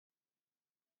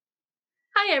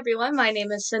Hi everyone, my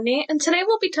name is Sydney, and today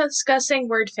we'll be discussing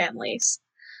word families.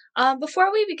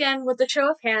 Before we begin with the show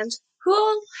of hands,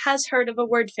 who has heard of a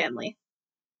word family?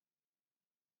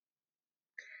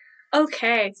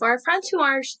 Okay, for our friends who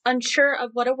are unsure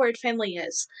of what a word family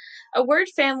is, a word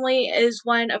family is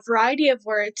when a variety of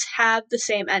words have the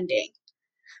same ending.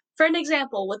 For an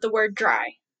example, with the word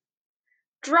dry.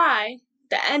 Dry,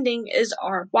 the ending is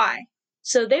ry,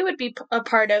 so they would be a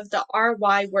part of the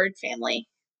ry word family.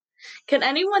 Can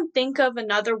anyone think of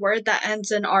another word that ends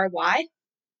in ry?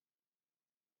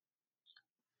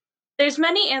 There's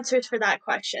many answers for that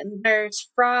question. There's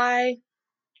fry,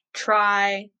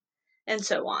 try, and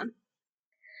so on.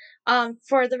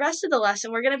 For the rest of the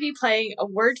lesson, we're going to be playing a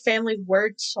word family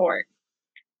word sort.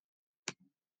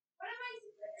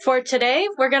 For today,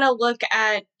 we're going to look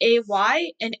at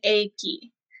AY and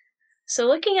AP. So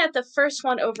looking at the first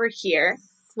one over here,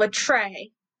 with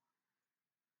tray,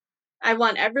 I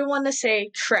want everyone to say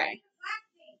tray.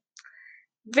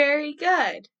 Very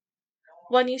good.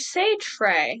 When you say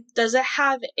tray, does it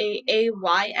have a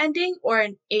AY ending or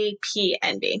an AP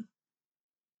ending?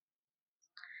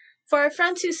 For our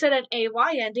friends who said an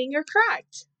AY ending, you're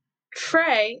correct.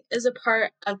 Tray is a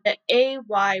part of the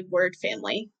AY word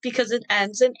family because it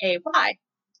ends in AY.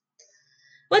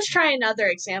 Let's try another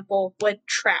example with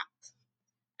trap.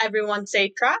 Everyone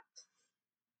say trap?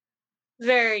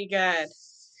 Very good.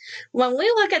 When we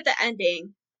look at the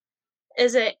ending,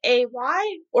 is it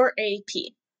AY or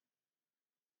AP?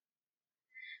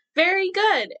 Very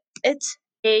good. It's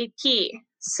AP.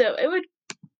 So it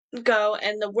would go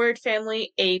in the word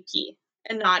family AP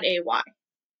and not AY.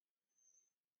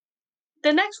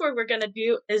 The next word we're going to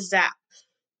do is zap.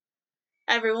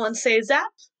 Everyone say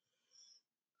zap?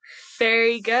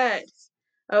 Very good.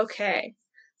 Okay.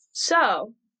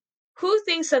 So, who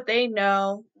thinks that they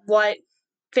know what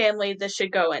family this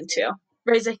should go into?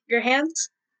 Raise your hands.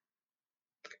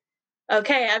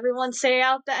 Okay, everyone say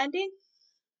out the ending.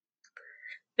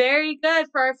 Very good.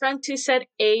 For our friends who said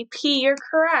AP, you're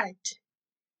correct.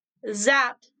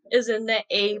 Zap is in the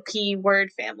AP word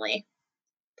family.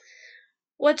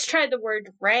 Let's try the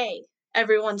word ray.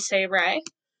 Everyone say ray.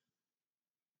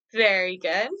 Very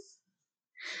good.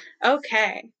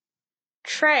 Okay.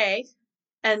 Tray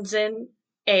ends in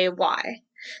AY.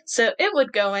 So it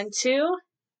would go into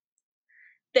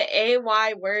the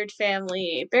AY word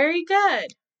family. Very good.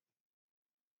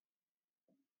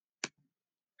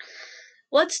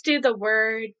 Let's do the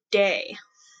word day.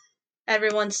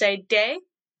 Everyone say day.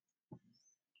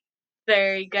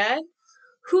 Very good.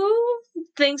 Who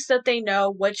thinks that they know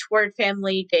which word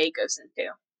family day goes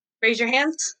into? Raise your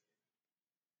hands.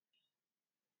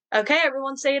 Okay,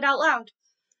 everyone say it out loud.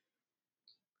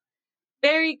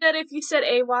 Very good. If you said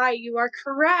AY, you are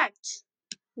correct.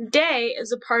 Day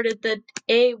is a part of the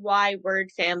AY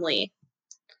word family.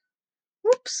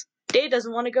 Whoops. Day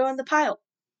doesn't want to go in the pile.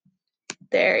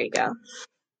 There you go.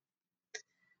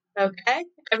 Okay,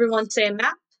 everyone say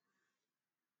map.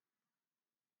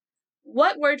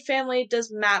 What word family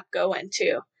does map go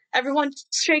into? Everyone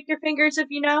shake your fingers if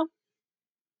you know.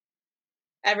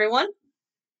 Everyone?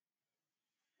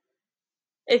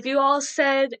 If you all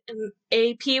said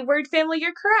AP word family,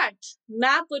 you're correct.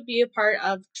 Map would be a part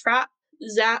of trap,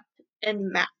 zap,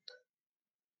 and map.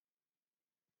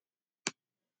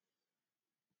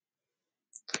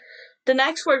 The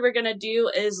next word we're going to do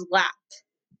is lap.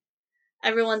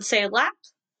 Everyone say lap.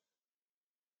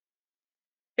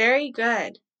 Very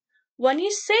good. When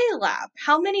you say lap,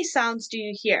 how many sounds do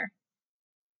you hear?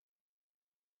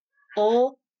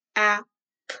 O, A,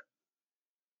 P.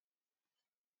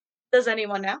 Does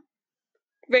anyone know?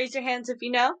 Raise your hands if you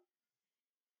know.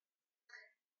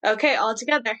 Okay, all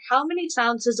together, how many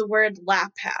sounds does the word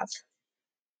lap have?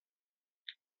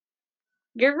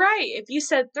 You're right. If you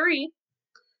said 3,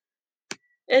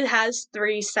 it has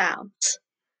 3 sounds.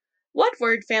 What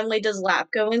word family does lap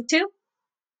go into?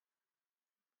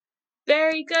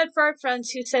 Very good. For our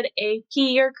friends who said AP,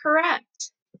 you're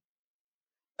correct.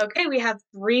 Okay, we have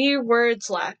 3 words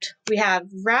left. We have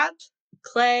wrap,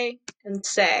 clay, and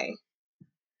say.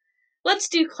 Let's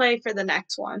do clay for the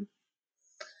next one.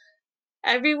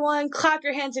 Everyone, clap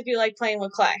your hands if you like playing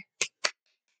with clay.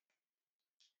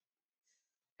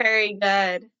 Very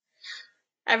good.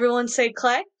 Everyone say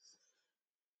clay.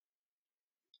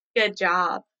 Good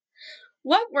job.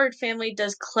 What word family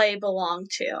does clay belong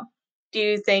to? Do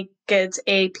you think it's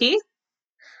AP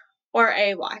or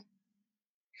AY?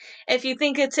 If you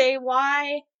think it's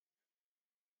AY,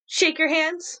 shake your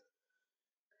hands.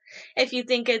 If you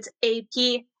think it's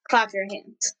AP, clap your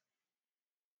hands.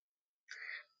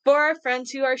 For our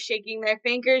friends who are shaking their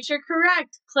fingers, you're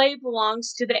correct. Clay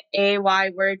belongs to the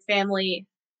AY word family.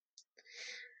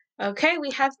 Okay,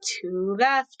 we have two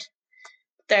left.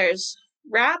 There's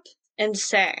rap and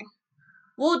say.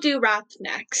 We'll do rap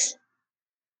next.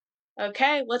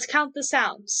 Okay, let's count the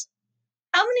sounds.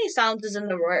 How many sounds is in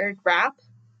the word rap?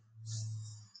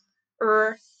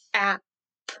 App.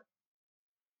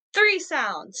 3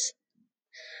 sounds.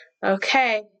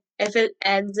 Okay, if it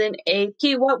ends in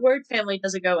AP, what word family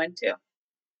does it go into?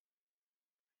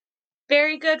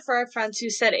 Very good for our friends who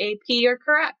said AP, you're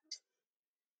correct.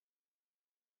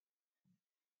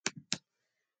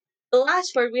 The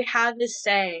last word we have is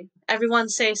say. Everyone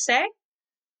say say.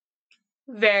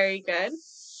 Very good.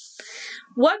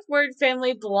 What word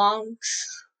family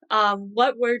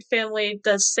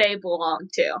does say belong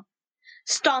to?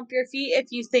 Stomp your feet if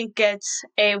you think it's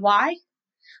AY,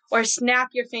 or snap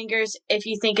your fingers if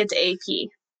you think it's AP.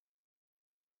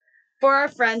 For our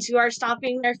friends who are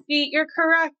stomping their feet, you're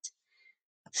correct.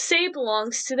 Say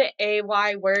belongs to the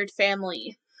AY word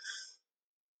family.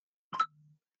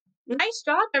 Nice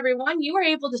job, everyone. You were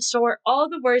able to sort all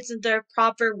the words into their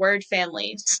proper word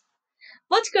families.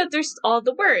 Let's go through all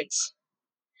the words.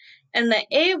 In the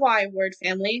AY word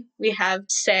family, we have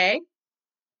say,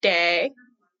 day,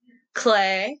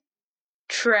 clay,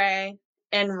 tray,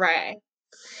 and ray.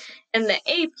 In the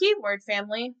AP word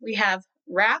family, we have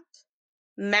rap,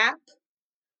 map,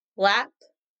 lap,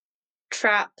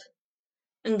 trap,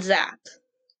 and zap.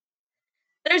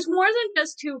 There's more than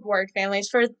just 2 word families,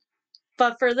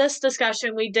 but for this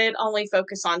discussion, we did only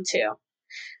focus on 2.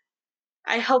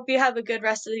 I hope you have a good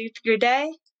rest of your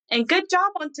day, and good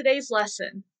job on today's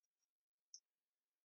lesson.